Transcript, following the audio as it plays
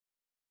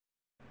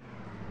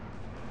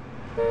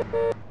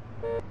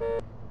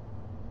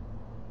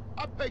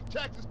I pay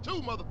taxes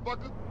too,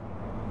 motherfucker.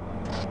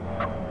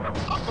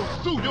 I'm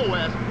gonna sue your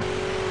ass.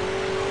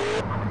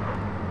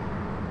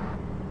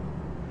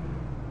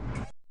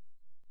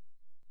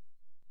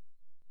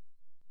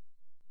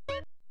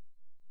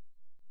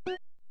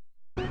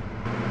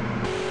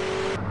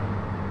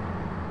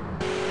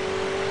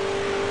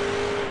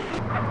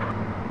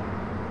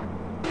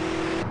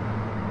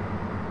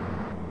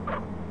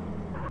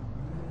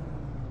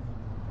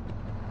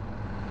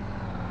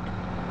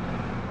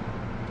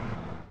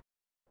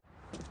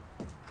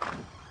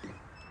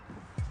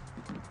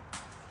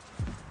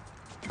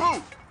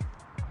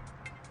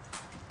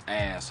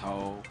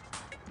 Asshole.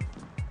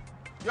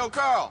 Yo,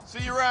 Carl,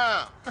 see you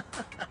around.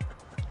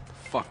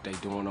 Fuck they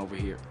doing over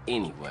here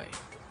anyway?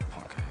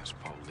 Punk ass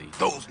police.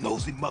 Those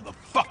nosy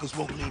motherfuckers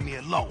won't leave me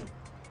alone.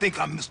 Think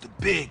I'm Mr.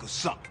 Big or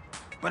something.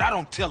 But I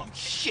don't tell them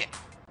shit.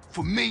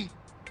 For me,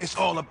 it's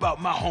all about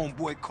my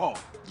homeboy Carl.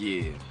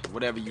 Yeah,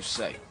 whatever you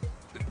say.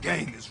 The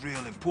gang is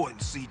real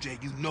important,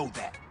 CJ. You know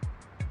that.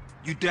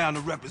 You down to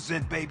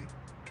represent, baby?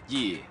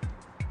 Yeah.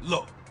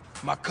 Look,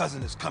 my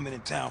cousin is coming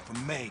in town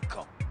from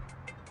Mexico.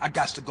 I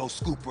got to go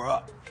scoop her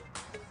up.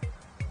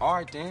 All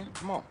right, then.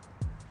 Come on.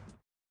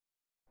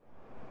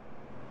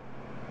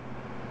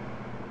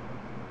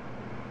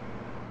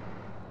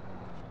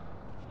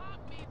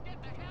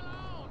 Get the hell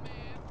on,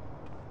 man.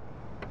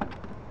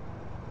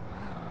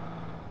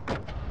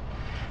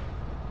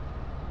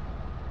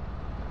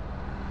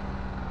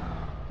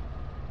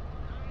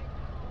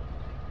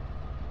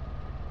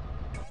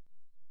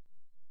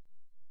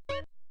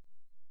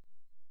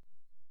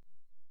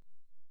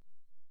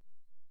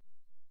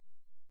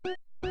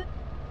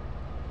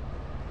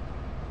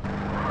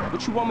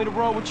 What you want me to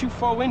roll with you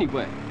for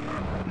anyway?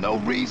 No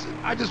reason.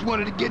 I just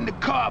wanted to get in the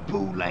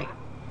carpool lane.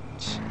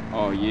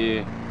 Oh,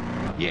 yeah?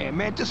 Yeah,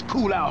 man, just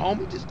cool out,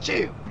 homie. Just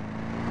chill.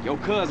 Your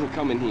cousin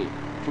coming here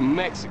from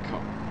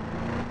Mexico.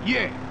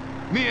 Yeah,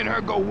 me and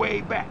her go way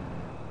back.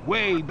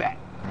 Way back.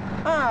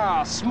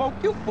 Ah, Smoke,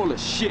 you full of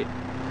shit.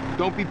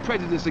 Don't be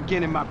prejudiced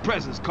again in my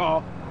presence,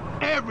 Carl.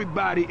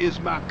 Everybody is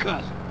my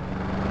cousin.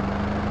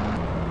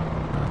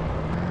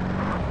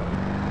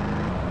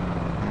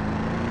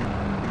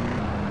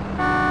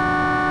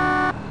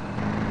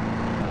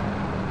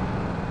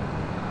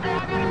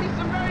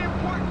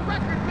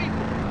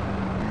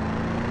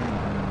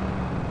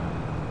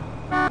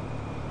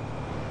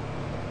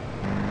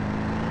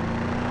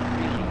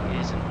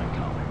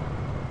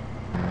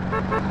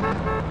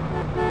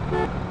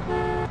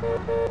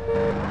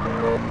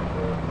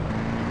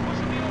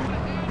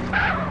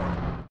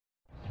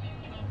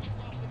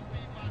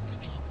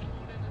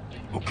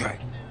 Okay,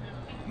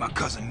 my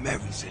cousin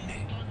Mary's in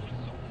there.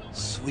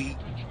 Sweet,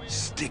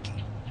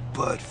 sticky,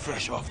 bud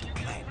fresh off the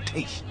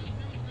plantation.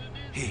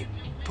 Here,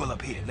 pull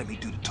up here, let me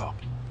do the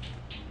talking.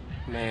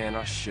 Man,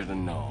 I should've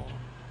known.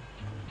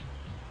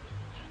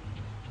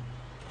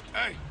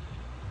 Hey,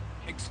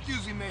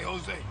 excuse me,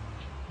 Jose.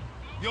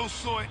 Yo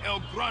soy el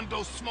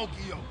grando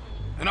smokio,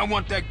 and I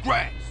want that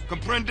grass,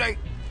 comprende?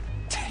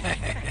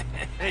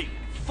 Hey,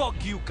 fuck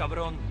you,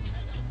 cabron.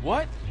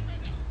 What?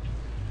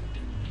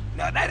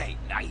 Now that ain't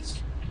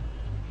nice.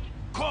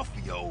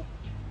 Coffee-o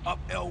up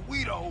El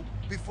Guido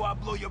before I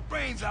blow your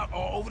brains out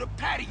all over the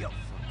patio.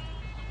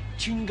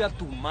 Chinga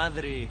tu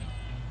madre,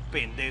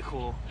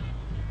 pendejo.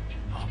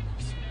 Oh,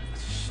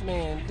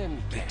 man, let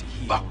me get to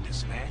here. Fuck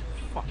this, man.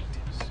 Fuck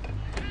this.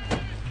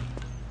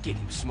 Get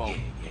him, Smoke.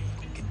 Yeah,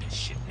 go get that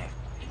shit now.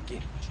 Get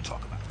him, what you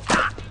talking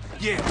about?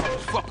 Yeah,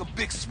 motherfucker,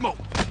 Big Smoke.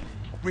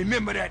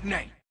 Remember that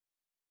name.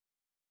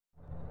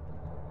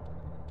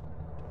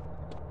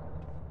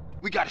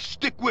 We gotta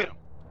stick with him.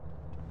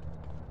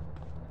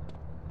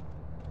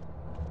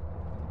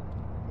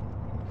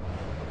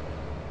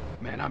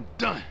 Man, I'm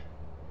done.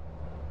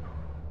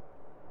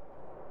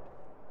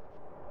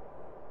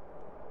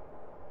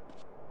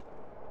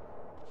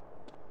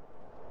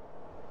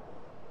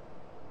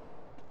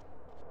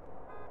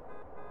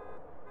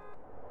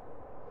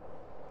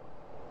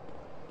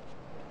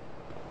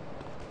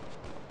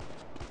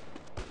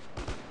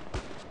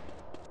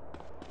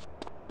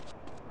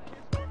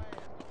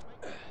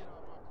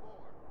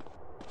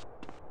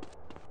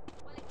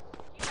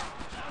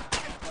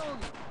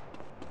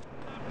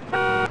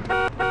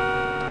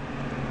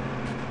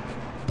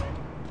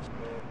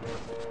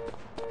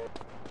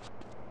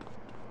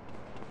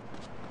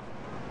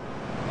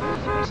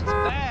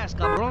 Fast,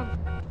 cabrón.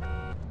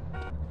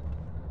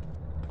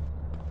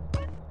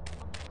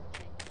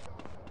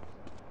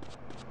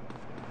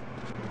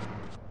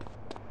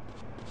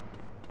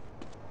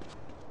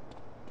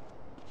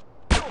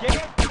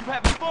 Yeah, you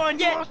having fun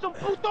yet? You want some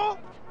puto?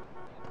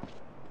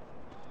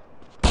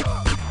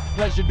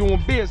 Pleasure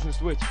doing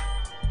business with you.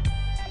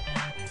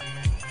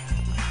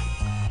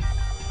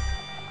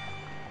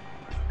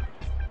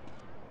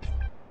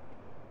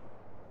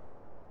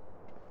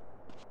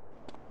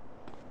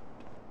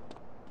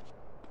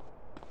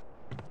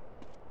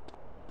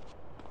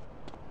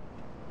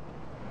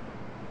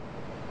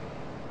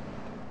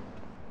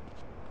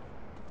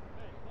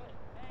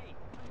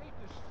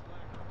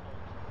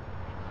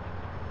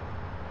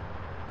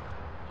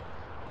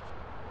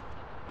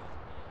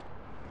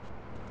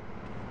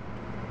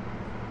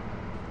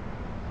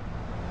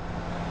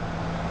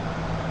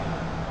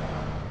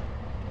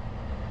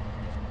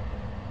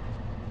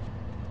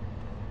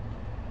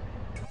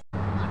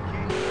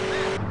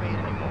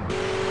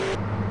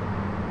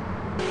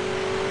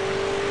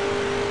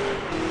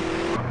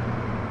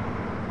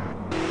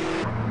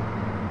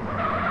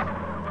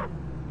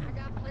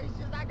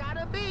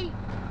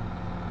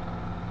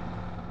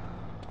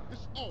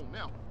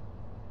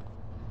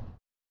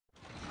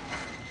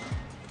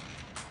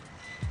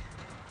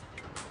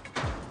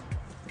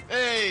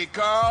 Hey,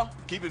 Carl.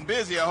 Keeping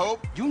busy, I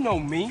hope. You know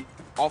me,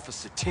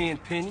 Officer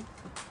Tenpenny.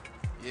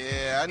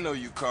 Yeah, I know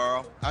you,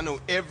 Carl. I know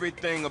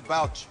everything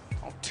about you.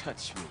 Don't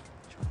touch me,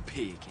 you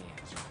pig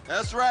hands.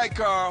 That's right,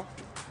 Carl.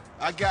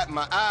 I got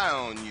my eye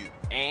on you.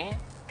 And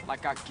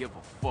like I give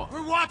a fuck.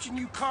 We're watching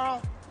you,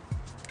 Carl.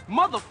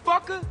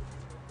 Motherfucker!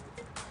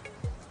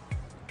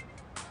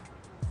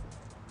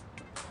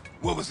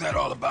 What was that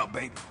all about,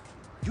 baby?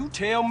 You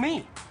tell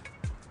me.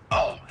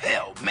 Oh,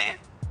 hell, man.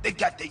 They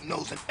got their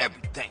nose in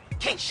everything.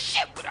 Can't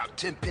shit without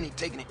Tenpenny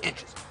taking an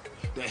interest.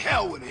 The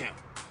hell with him.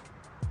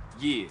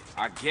 Yeah,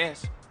 I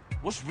guess.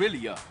 What's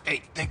really up?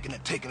 Hey, thinking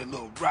of taking a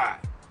little ride.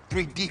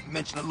 3 Deep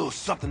mentioned a little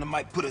something that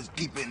might put us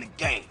deeper in the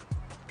game.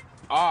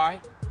 All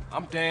right,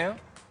 I'm down.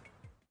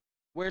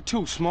 Where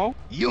to, Smoke?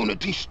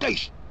 Unity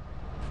Station.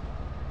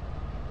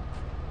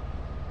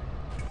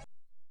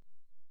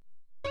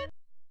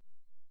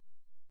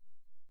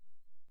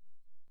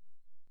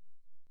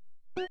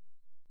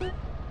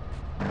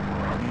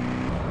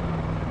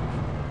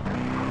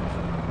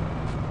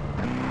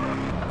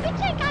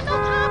 Bitch ain't got no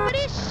time for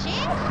this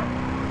shit.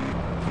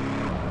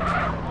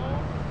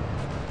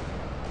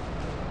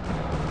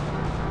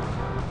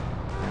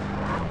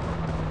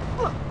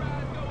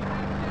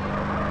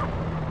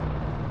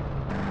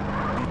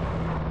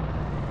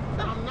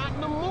 I'm not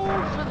in the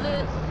mood for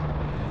this.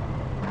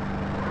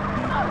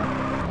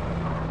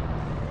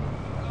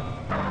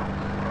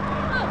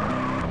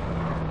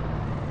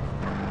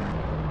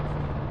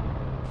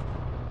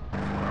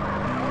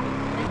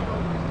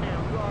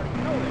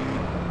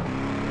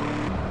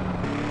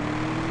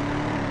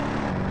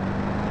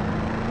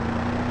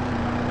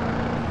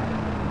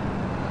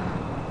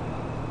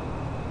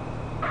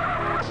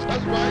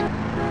 That's right.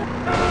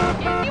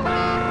 If you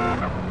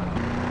have.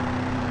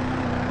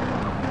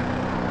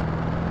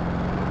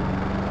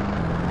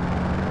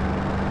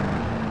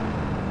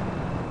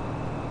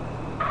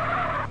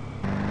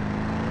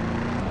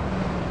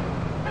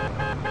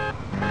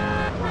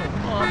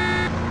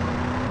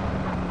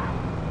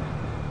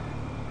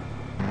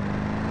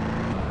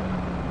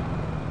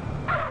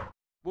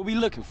 What we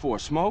looking for,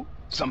 Smoke?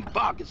 Some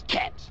Vargas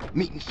cats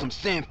meeting some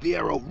San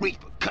Fierro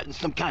reefer, cutting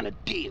some kind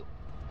of deal.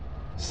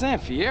 San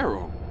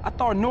Fierro? I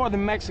thought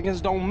northern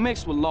Mexicans don't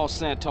mix with Los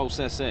Santos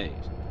SAs.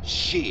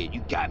 Shit,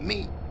 you got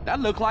me. That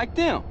look like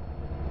them.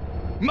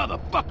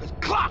 Motherfuckers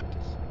clocked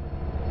us.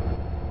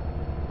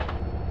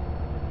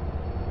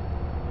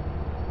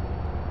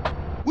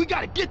 We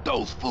gotta get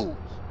those fools.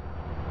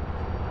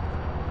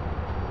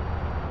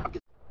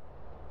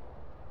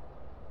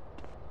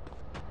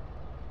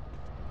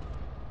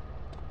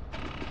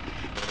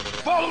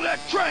 Follow that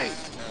train!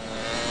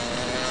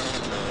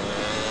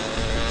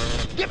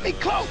 Get me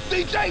close,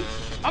 CJ!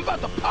 I'm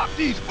about to pop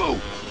these fools!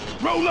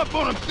 Roll up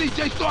on them,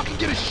 CJ, so I can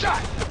get a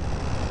shot!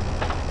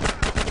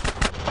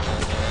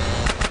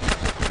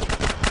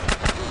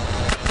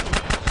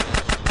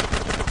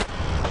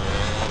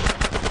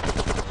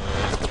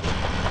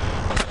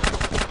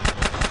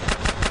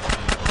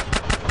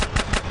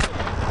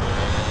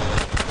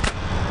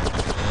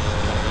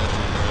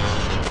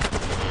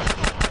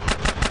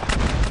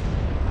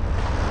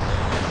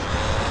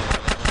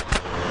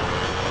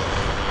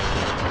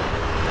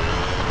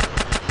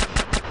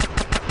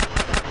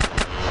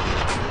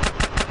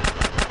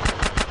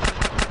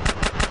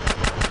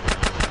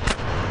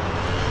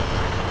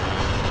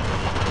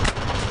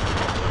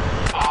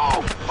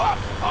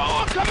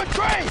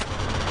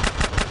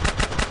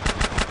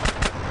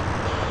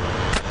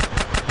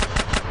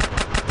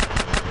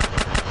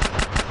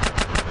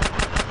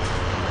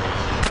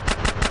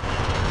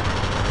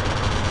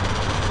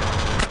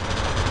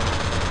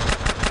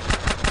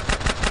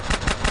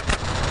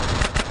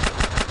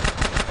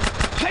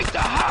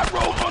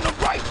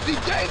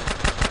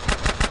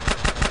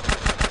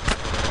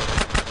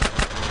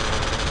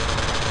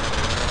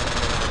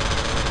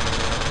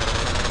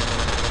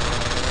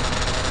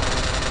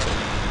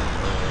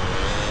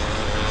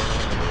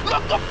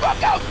 Look the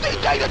fuck out,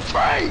 CJ, the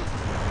train!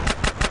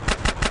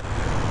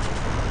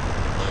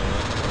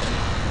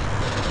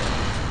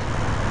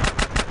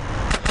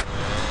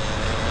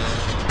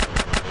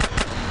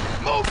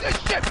 Move this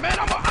shit, man!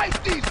 I'ma ice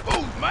these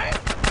fools, man!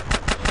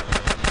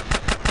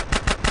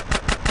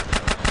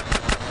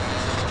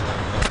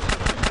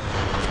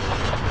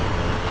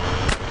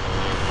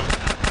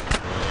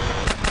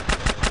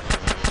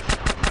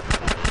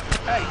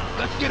 Hey,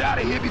 let's get out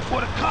of here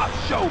before the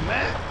cops show,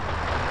 man!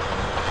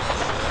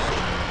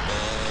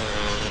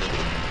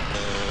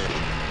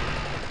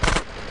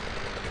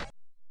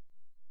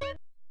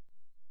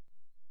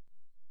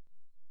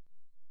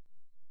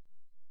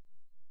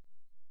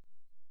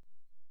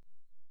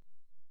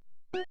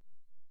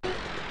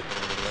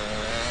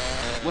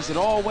 Was it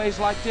always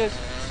like this?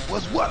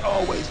 Was what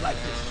always like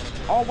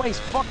this? Always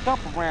fucked up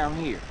around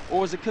here?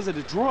 Or is it because of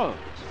the drugs?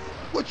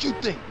 What you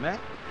think, man?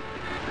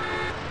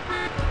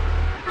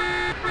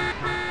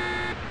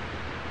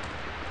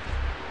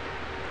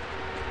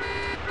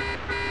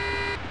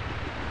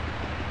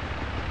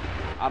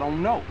 I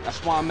don't know.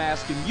 That's why I'm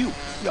asking you.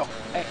 Yo,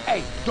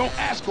 hey, don't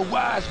ask a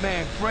wise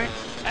man, friend.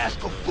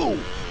 Ask a fool.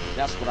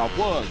 That's what I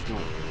was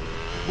doing.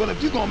 Well,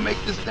 if you're gonna make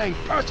this thing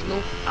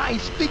personal, I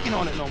ain't speaking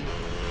on it no more.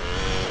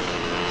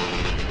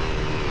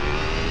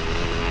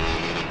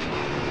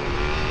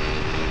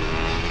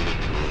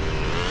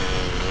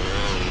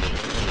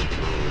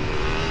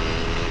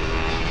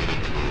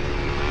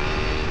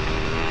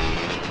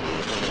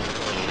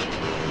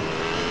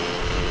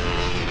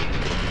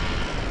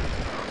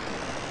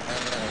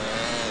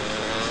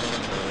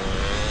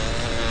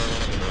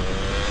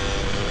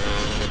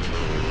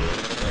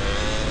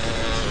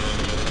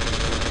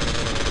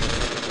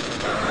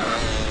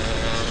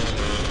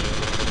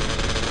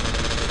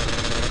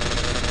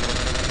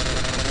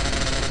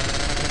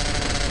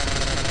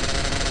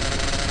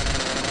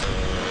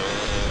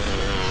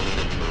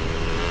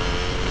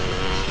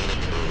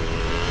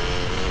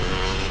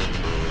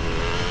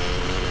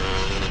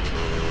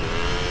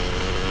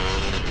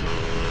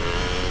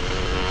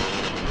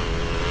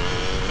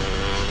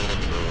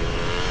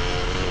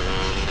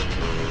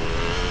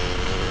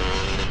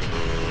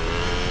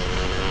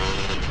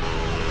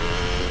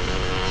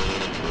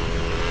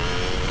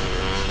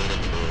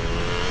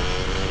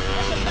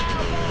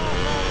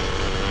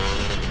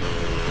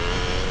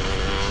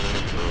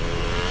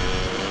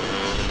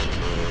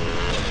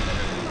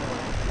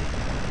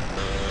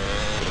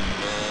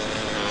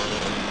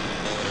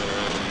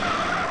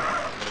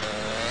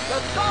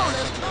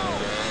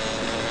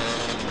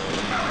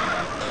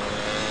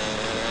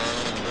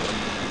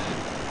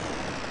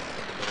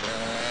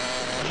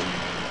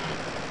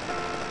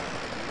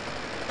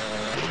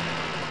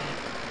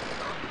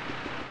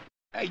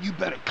 Hey, you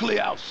better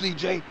clear out,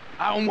 CJ.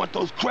 I don't want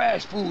those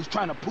crash fools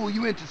trying to pull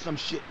you into some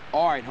shit.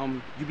 All right,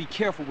 homie. You be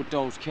careful with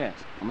those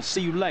cats. I'ma see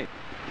you later.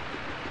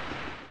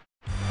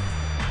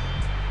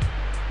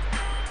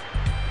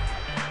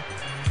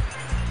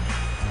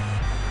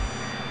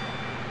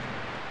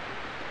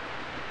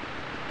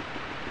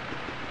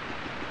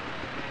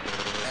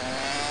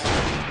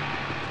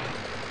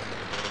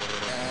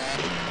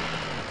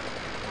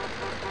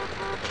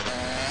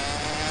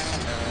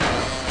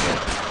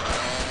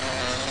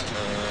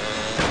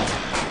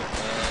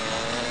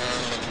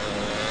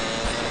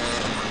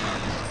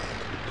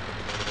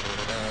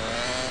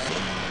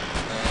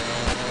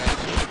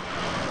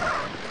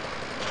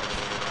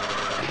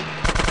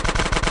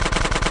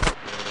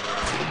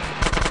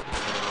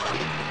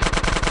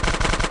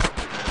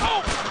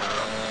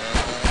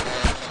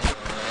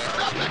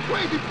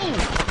 Crazy fool!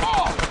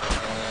 Oh!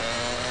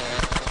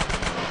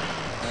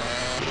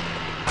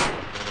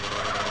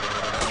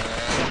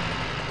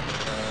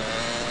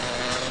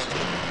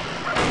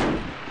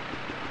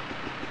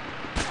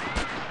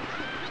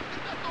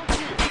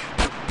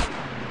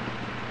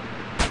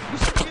 You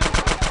still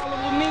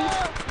following me?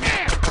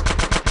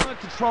 Gun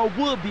control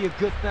would be a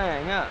good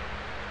thing, huh?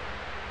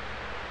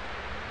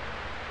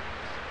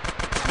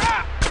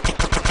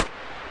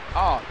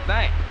 Oh,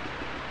 thanks.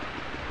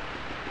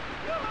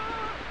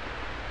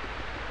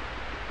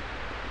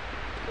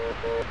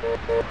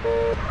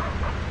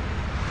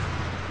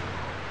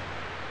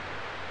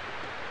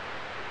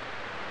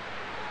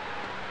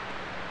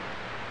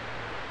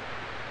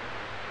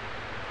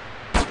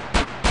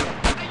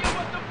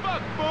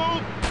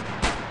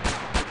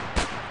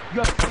 You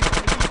ever seen one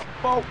of these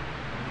before?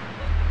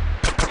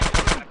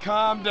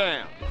 Calm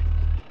down.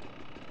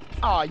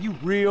 Aw, you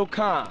real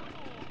calm.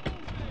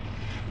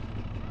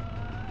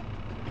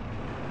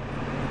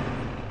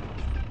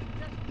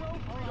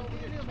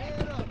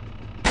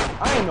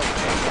 I ain't no